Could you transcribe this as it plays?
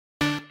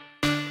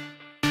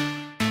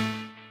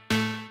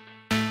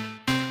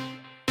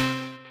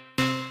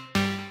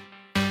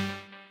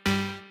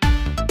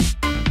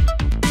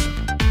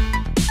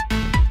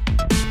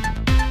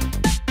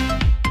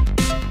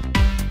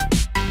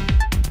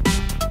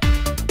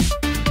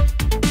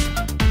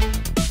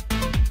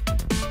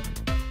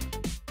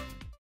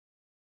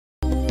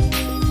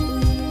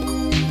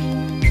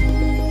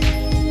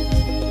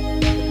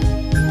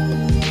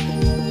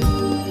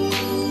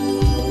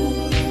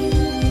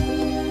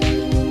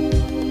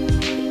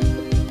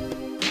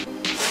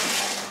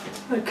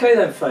Okay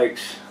then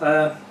folks,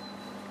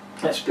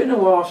 it's been a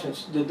while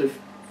since I did the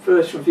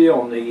first review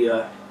on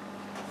the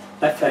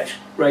FX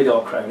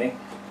Radar Chronograph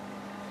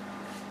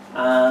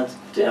and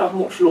didn't have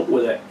much luck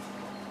with it,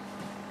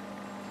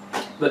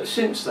 but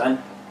since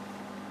then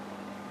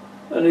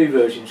a new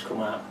version's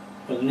come out.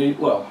 New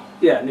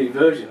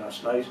version I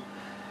suppose.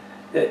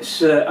 It's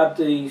had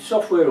the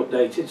software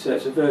updated, so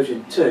it's a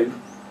version 2,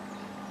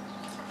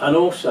 and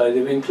also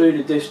they've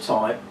included this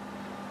time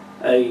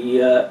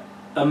a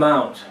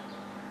mount,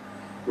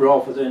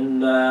 rather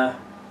than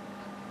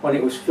when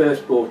it was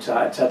first brought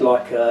out it had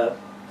like a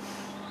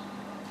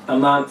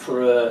mount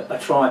for a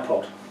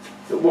tripod.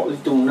 But what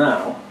they've done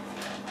now,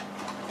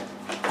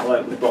 I'll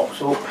open the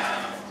box up,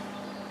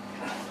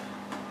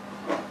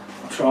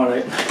 I'll try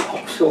and open the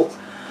box up.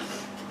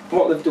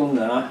 What they've done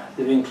now,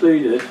 they've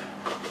included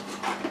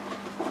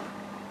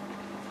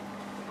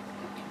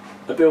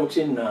a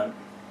built-in mount.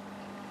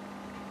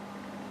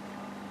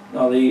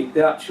 Now the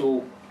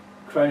actual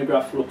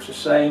chronograph looks the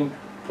same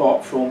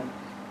apart from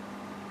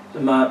the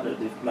mount that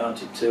they've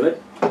mounted to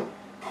it,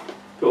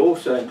 but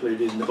also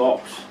included in the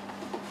box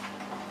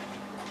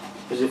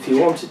is if you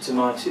wanted to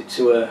mount it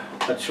to a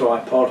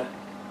tripod,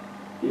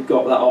 you've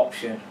got that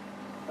option.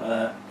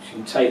 So you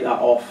can take that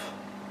off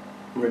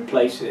and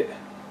replace it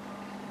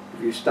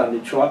with your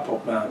standard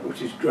tripod mount,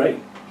 which is great.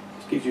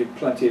 It gives you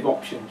plenty of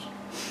options.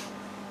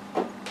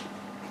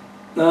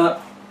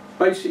 Now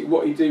basically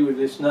what you do with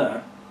this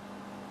now,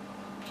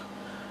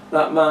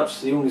 that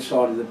mounts to the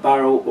underside of the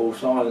barrel or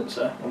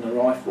silencer on the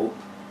rifle.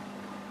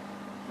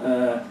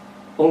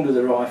 Under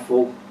the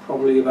rifle,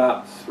 probably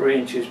about 3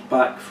 inches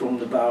back from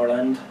the barrel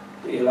end,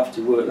 but you'll have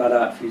to work that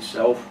out for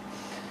yourself.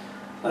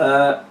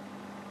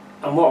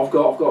 And what I've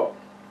got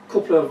a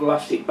couple of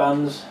elastic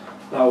bands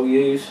that I'll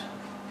use.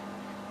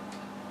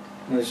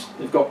 And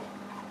they've got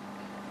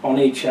on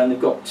each end,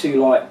 they've got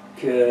two like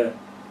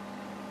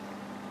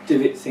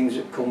divot things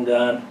that come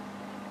down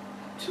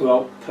to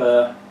help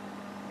the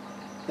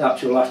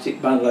actual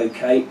elastic band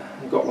locate.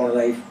 I've got one of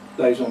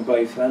those on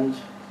both ends.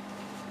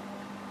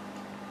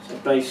 So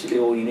basically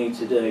all you need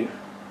to do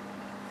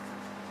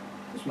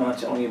is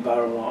mount it on your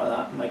barrel like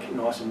that and make it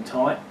nice and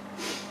tight.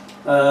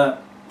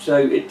 So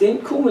it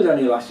didn't come with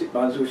any elastic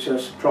bands, which I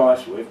was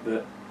surprised with,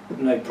 but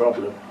no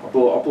problem. I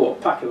bought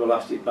a pack of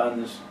elastic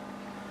bands,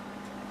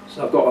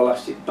 so I've got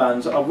elastic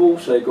bands. I've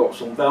also got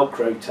some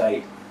Velcro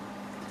tape,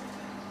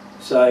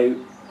 so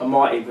I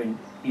might even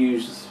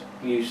use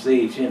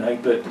these, you know,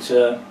 but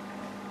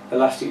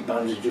elastic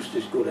bands are just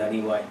as good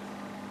anyway.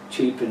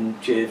 Cheap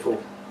and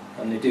cheerful,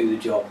 and they do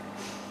the job.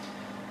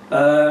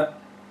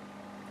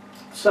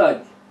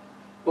 So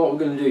what we're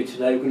going to do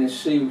today, we're going to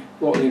see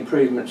what the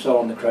improvements are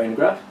on the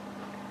chronograph.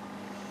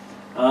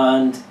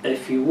 And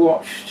if you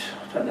watched,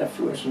 I don't know if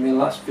it was in my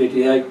last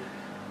video,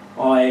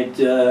 I'd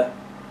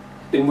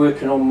been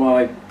working on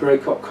my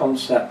break-up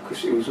concept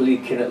because it was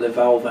leaking at the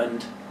valve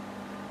end,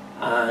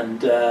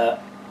 and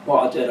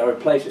what I did, I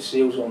replaced the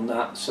seals on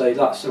that, so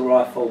that's the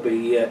rifle I'll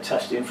be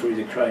testing through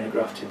the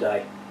chronograph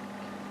today.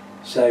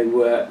 So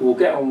we'll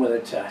get on with the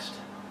test.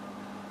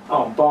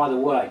 Oh, and by the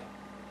way,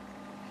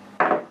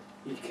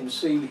 you can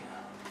see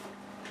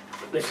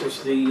this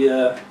is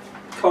the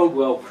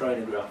Coldwell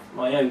chronograph,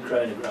 my own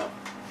chronograph.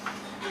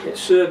 It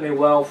served me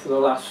well for the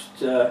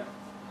last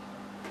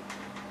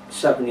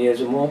 7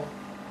 years or more.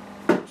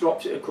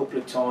 Dropped it a couple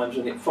of times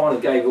and it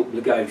finally gave up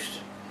the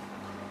ghost.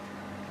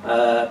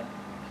 I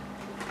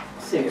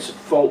think it's a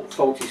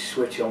faulty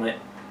switch on it,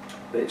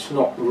 but it's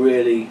not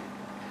really.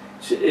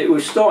 It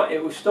was starting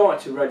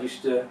to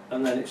register,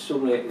 and then it's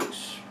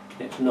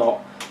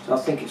not. So I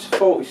think it's a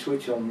faulty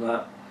switch on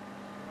that.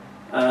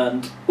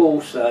 And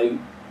also,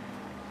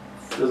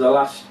 for the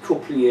last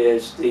couple of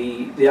years,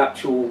 the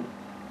actual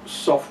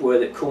software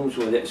that comes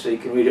with it, so you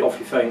can read it off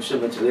your phone,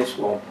 similar to this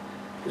one,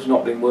 has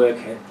not been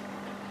working.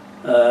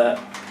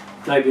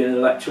 Maybe an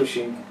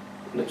electrician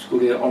that's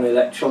good on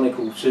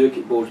electronical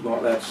circuit boards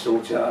might be able to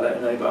sort it out, I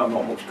don't know, but I'm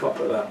not much cop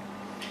at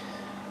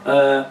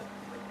that.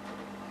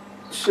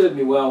 Served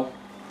me well,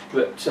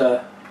 but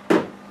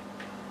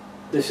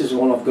this is the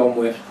one I've gone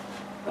with.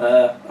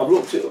 I've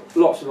looked at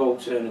lots of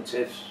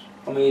alternatives.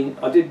 I mean,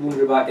 I did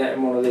wonder about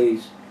getting one of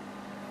these.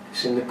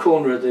 It's in the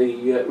corner of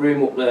the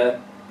room up there.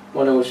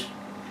 When I was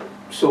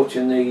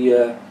sorting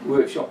the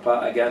workshop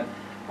out again,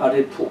 I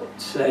did put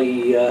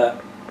an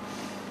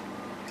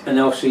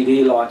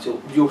LCD light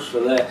up just for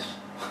this.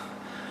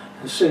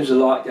 As soon as the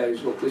light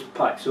goes up, this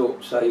packs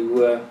up, so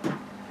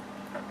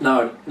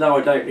no,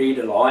 I don't need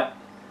a light.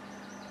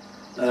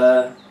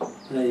 There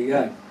you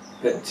go.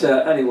 But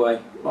anyway,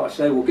 like I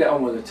say, we'll get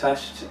on with the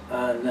test,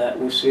 and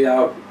we'll see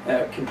how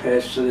it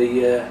compares to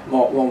the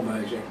Mark 1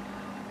 version.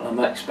 I'm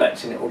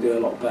expecting it will do a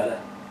lot better.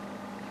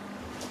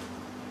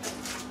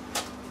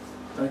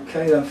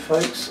 Okay then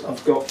folks,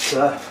 I've got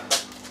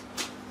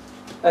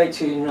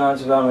 18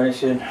 rounds of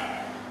ammunition.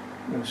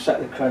 I'm going to set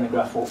the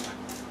chronograph up,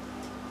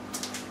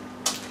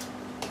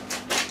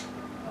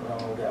 and then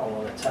we'll get on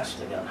with the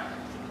test again.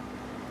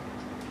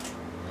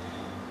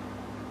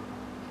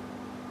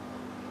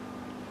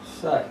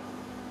 So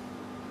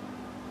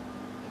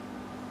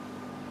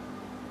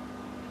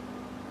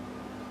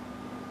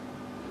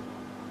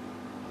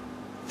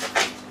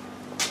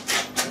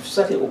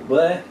set it up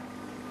there,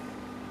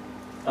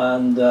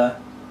 and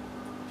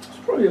it's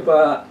probably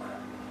about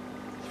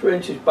 3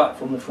 inches back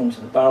from the front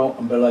of the barrel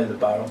and below the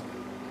barrel.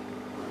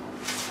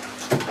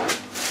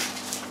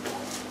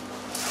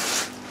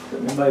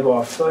 Get my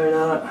mobile phone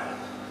out.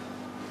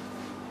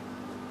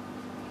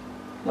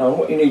 Now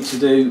what you need to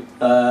do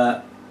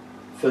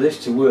for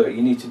this to work,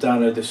 you need to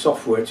download the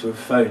software to a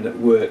phone that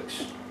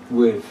works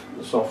with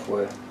the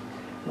software.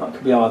 And that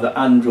could be either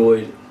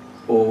Android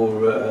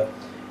or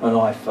an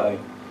iPhone.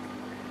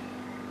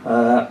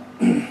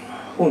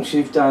 Once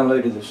you've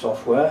downloaded the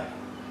software,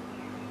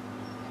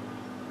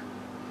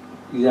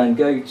 you then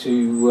go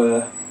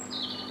to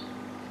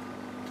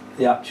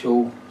the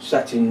actual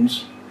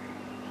settings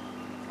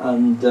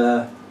and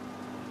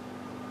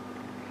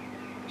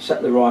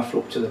set the rifle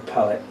up to the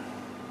pellet.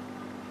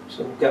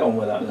 So we'll get on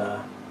with that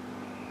now.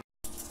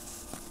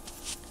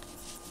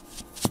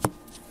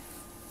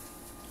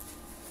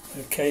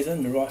 Okay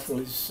then, the rifle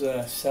is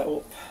set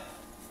up.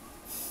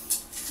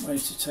 Ready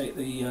to take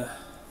the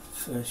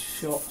first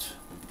shot.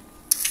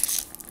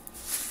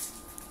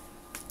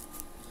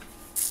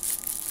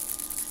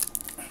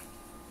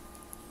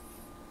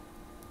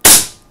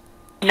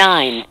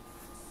 Nine.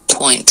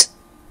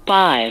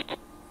 5.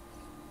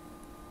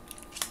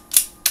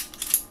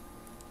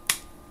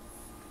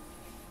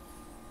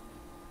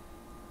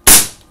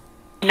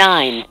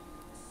 9.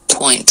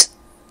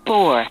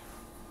 4.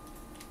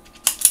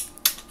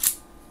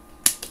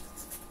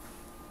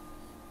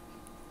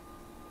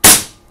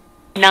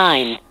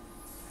 9.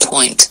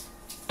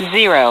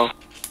 0.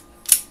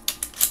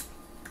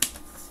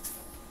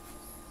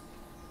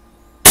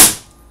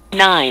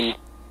 9.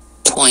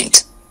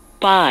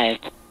 5.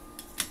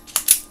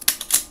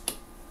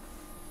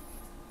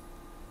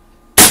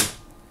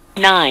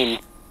 9.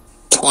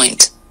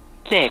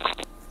 6.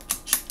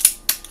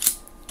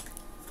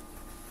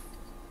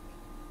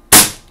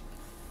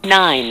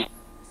 9.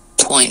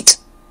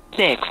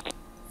 6.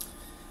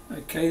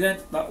 Okay then,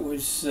 that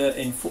was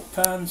in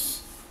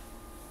foot-pounds.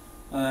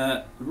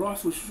 The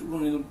rifle's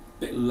running a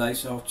bit low,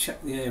 so I'll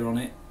check the air on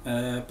it,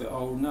 but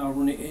I'll now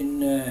run it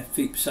in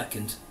feet per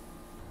second.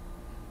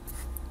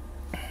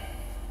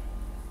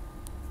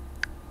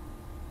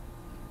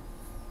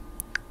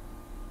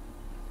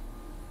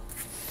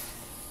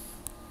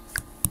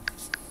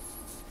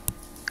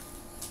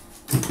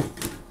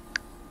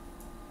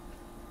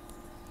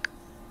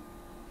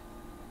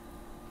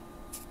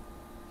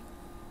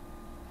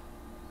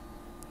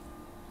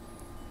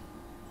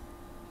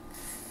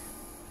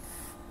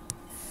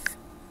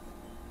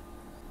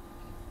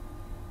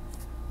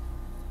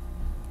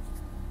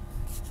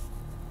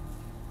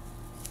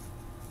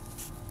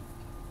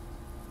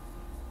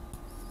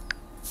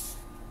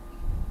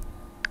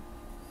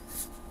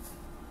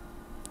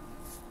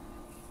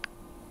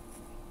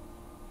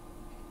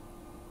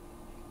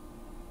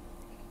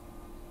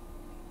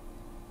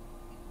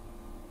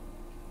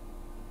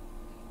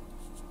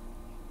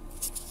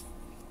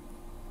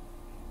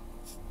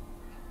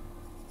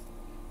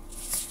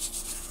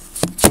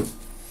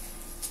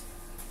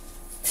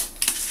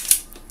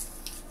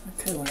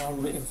 Okay, well, I'll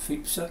run it in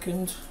feet per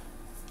second.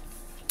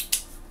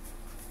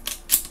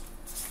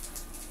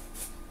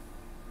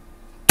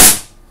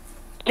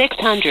 Six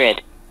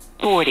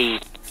 640.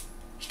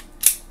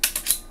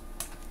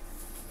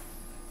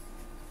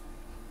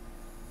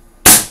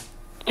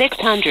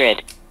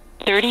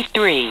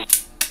 633.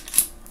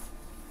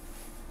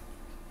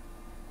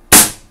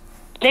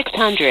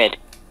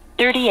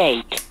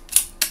 638.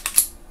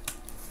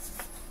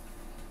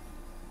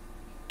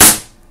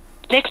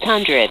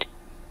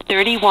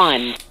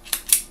 631.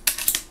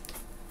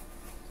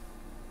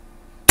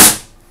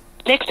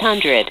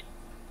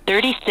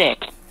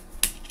 636.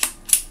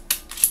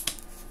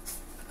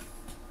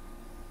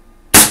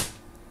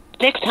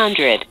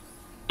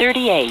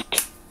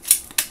 638.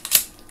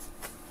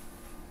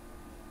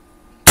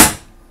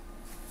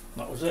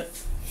 That was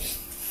it.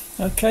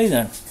 Okay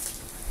then,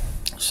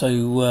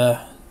 so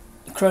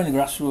the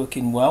chronograph's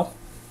working well,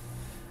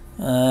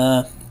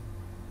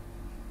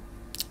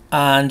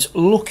 and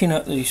looking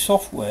at the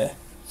software,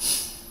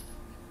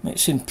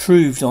 it's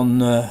improved on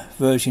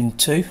version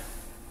 2.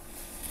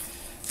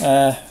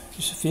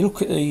 Just if you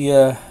look at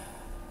the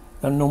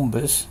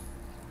numbers,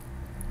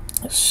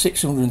 it's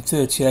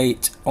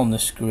 638 on the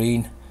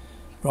screen,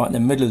 right in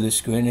the middle of the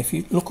screen. If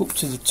you look up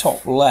to the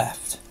top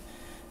left,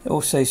 it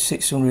also says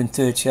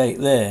 638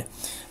 there.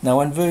 Now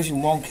when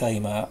version 1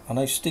 came out, I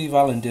know Steve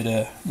Allen did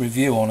a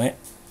review on it,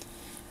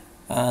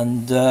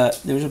 and there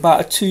was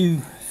about a 2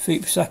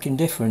 feet per second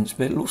difference,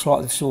 but it looks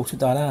like they've sorted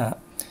that out.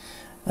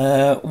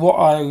 What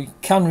I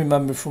can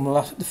remember from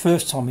the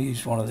first time I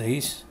used one of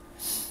these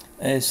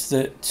is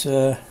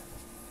that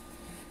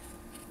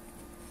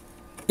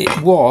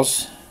it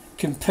was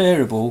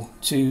comparable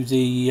to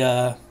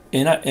the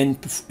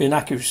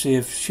inaccuracy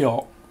of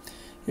shot.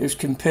 It was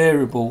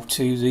comparable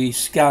to the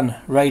scan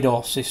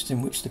radar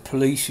system which the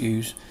police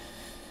use,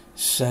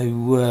 so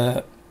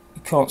you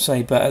can't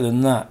say better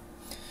than that.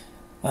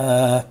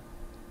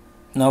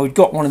 Now we've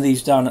got one of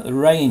these down at the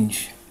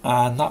range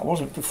and that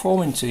wasn't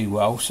performing too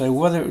well. So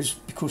whether it was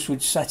because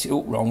we'd set it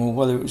up wrong or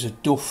whether it was a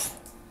duff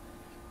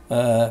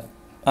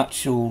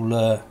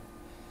actual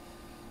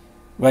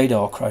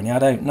radar chrono, I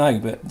don't know,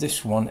 but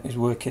this one is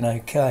working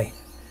okay.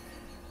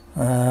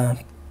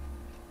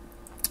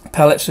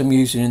 Pellets I'm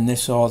using in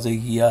this are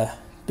the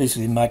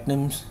Bisley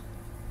Magnums.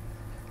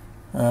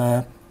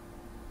 Yeah,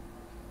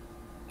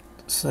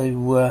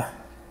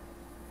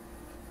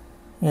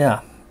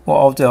 what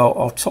I'll do,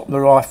 I'll top the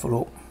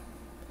rifle up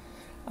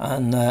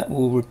and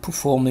we'll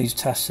perform these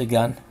tests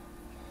again.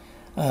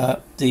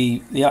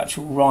 The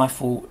actual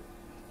rifle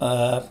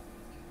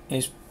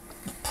is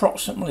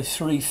approximately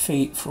 3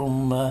 feet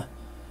from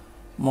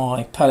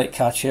my pellet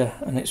catcher,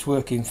 and it's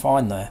working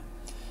fine there.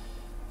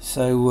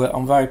 So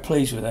I'm very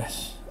pleased with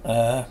this.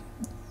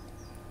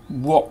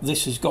 What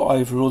this has got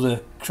over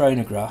other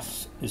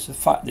chronographs is the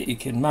fact that you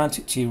can mount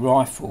it to your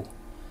rifle,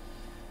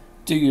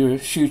 do your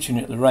shooting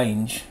at the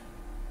range,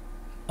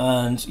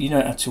 and you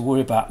don't have to worry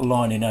about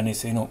lining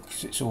anything up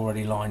because it's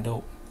already lined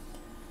up.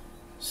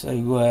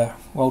 So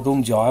well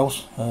done,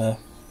 Giles, and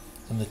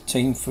the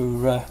team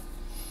for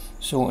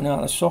sorting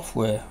out the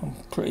software. I'm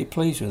pretty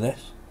pleased with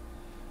this.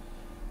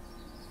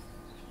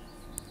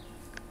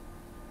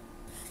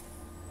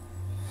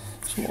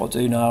 So what I'll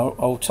do now,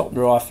 I'll top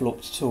the rifle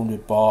up to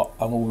 200 bar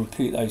and we'll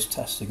repeat those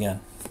tests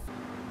again.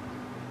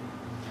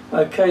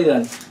 Okay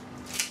then,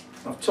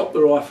 I've topped the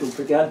rifle up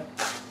again,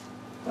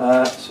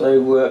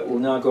 so we'll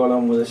now go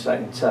along with the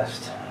second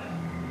test. So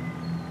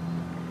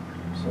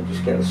I'll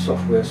just get the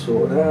software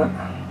sorted out.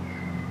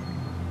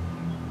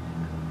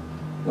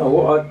 Now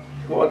what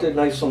I did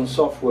notice on the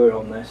software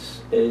on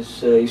this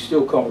is you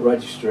still can't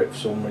register it for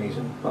some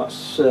reason.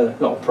 That's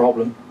not a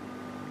problem.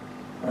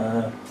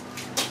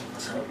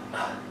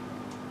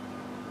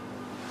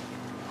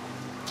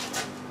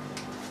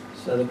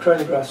 So the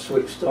chronograph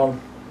switched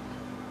on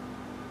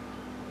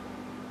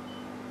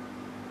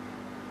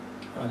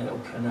and it'll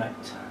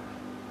connect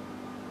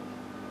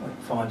when it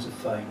finds the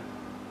phone.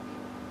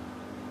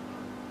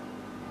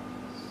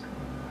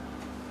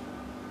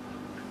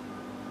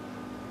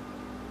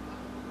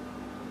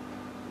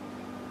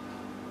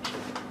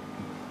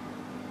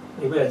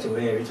 You'll be able to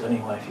hear it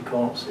anyway if you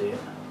can't see it.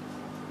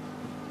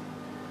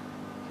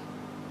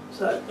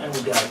 So there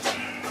we go.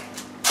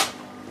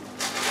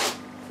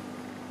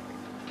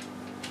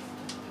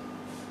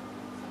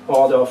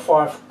 I'll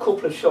fire a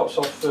couple of shots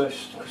off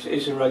first because it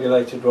is a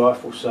regulated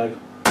rifle, so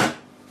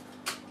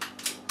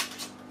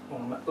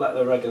I'll let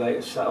the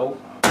regulator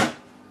settle.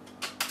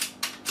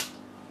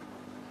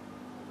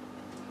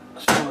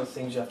 That's one of the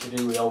things you have to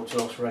do with old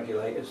Toros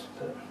regulators.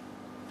 But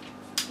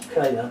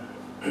okay then,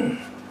 here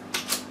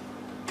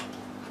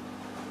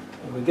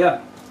we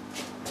go.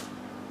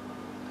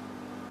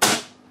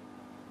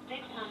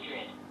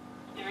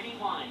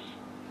 631.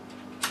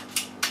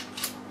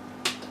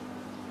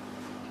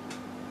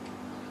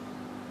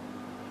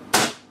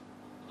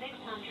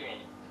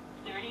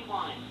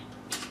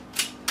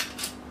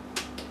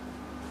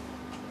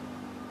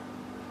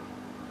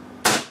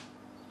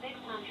 631.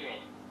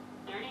 636.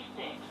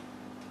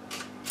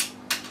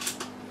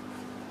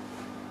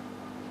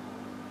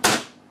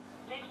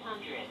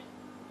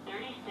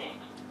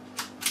 636.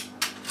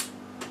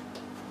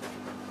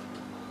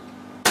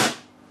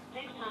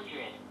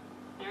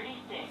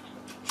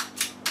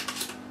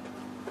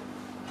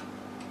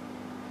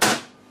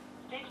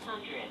 636.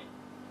 629.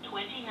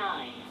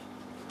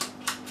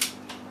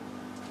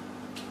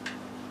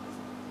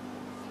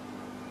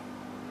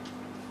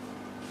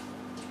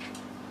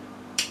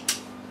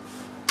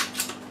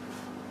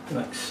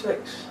 Next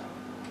 6.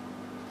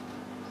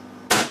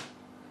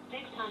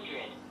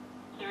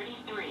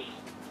 633.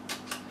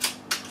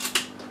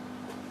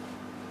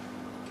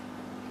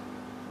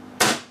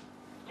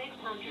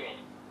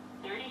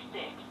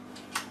 636.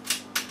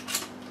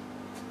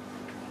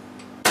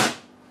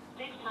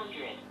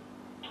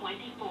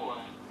 624.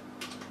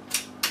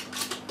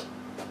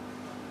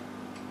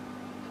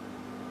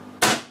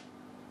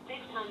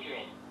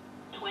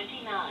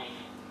 629.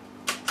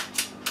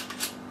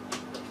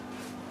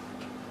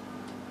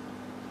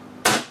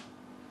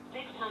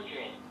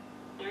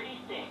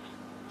 636.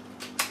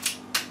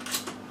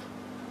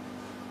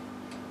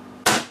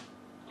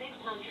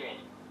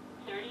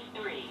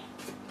 633.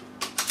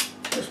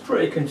 It's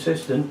pretty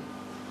consistent.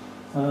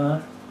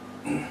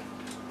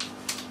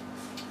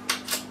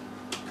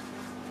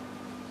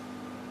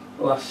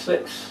 Last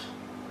 6.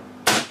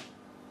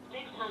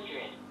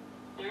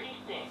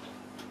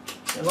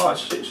 636. And like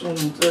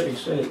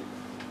 636. 633.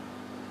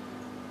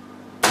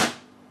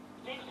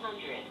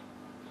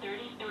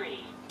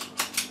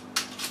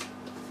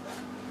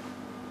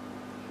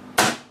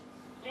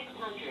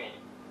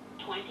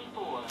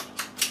 624.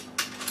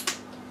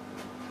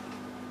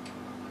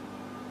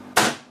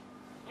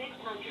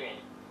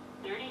 636.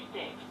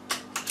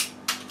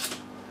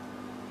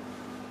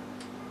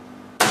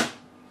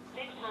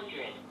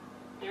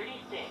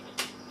 636.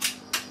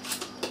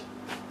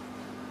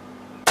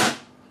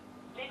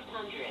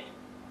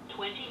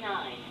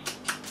 629.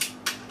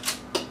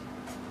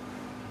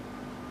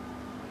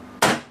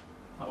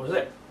 That was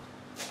it.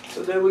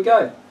 So there we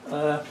go.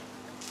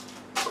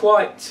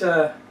 Quite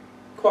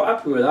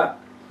happy with that.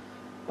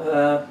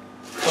 Like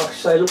I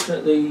say, looking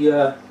at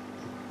the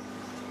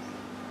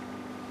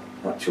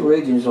actual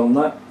readings on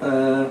that,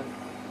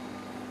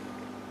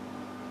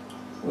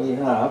 we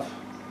have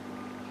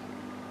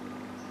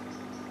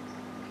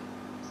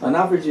an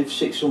average of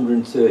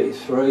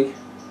 633. You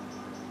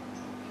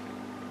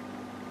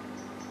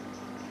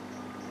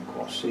can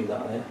quite see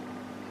that there.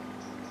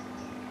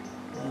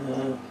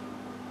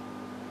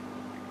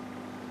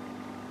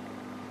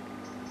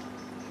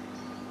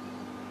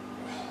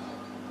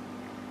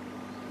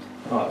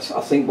 Right,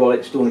 I think what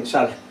it's done,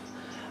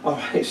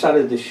 it's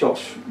added the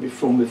shots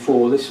from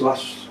before this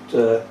last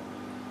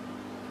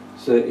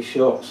 30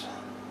 shots.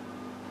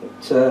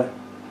 But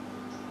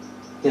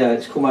yeah,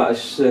 it's come out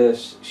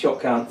as shot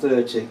count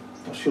 30.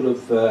 I should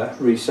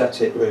have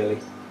reset it really,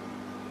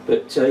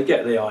 but you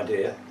get the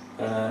idea.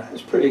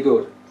 It's pretty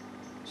good.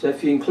 So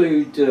if you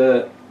include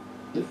the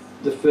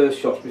first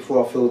shots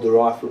before I filled the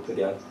rifle up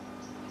again,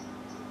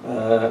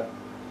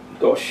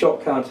 got a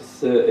shot count of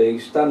 30,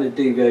 standard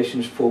deviation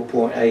is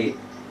 4.8,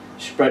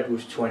 spread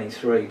was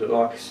 23, but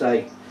like I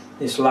say,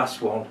 this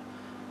last one,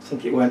 I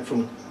think it went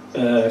from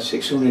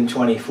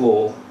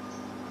 624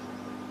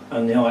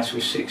 and the ice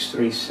was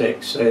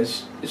 636, so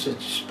it's a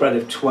spread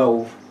of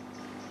 12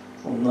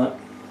 on that.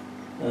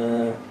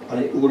 And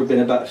it would have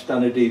been about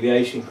standard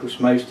deviation because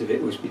most of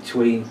it was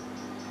between,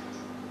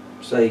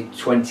 say,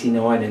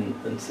 29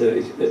 and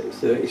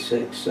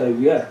 36. So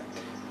yeah,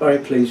 very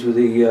pleased with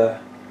the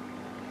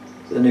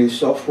new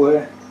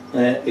software.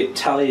 It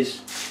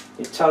tallies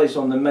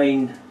on the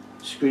main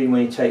screen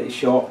when you take the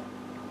shot,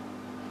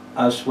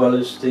 as well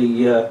as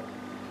the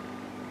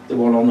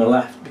one on the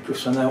left,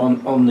 because I know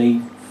on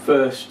the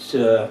first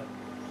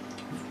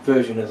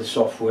version of the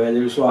software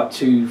there was like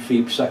 2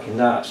 feet per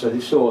second out, so they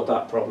sorted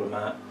that problem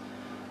out.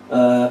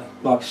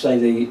 Like I say,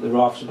 the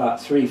rifle's about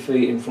 3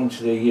 feet in front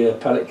of the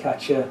pellet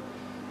catcher,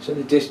 so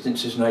the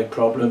distance is no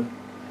problem.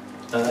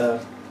 Yeah,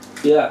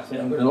 I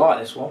think I'm going to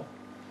like this one.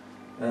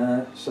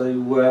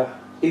 So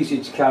easy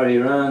to carry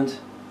around.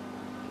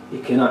 You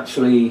can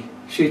actually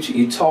shoot at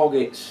your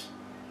targets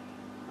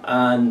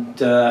and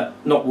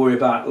not worry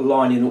about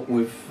lining up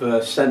with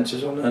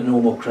sensors on a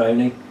normal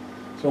Crony.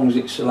 As long as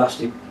it's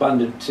elastic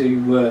banded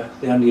to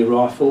the end of your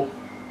rifle,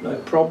 no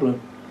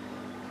problem.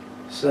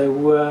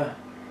 So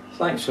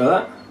thanks for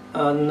that.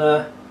 And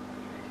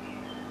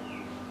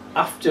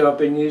after I've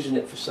been using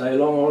it for so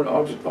long,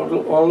 I'll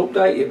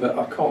update you, but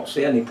I can't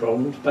see any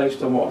problems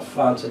based on what I've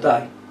found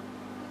today.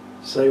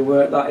 So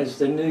that is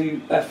the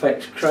new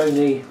FX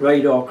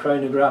Radar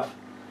Chronograph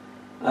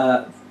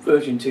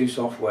version 2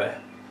 software.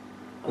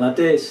 And I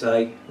dare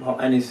say, like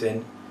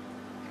anything,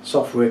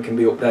 software can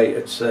be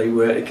updated,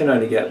 so it can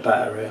only get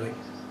better really.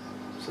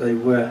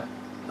 So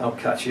I'll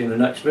catch you in the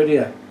next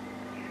video.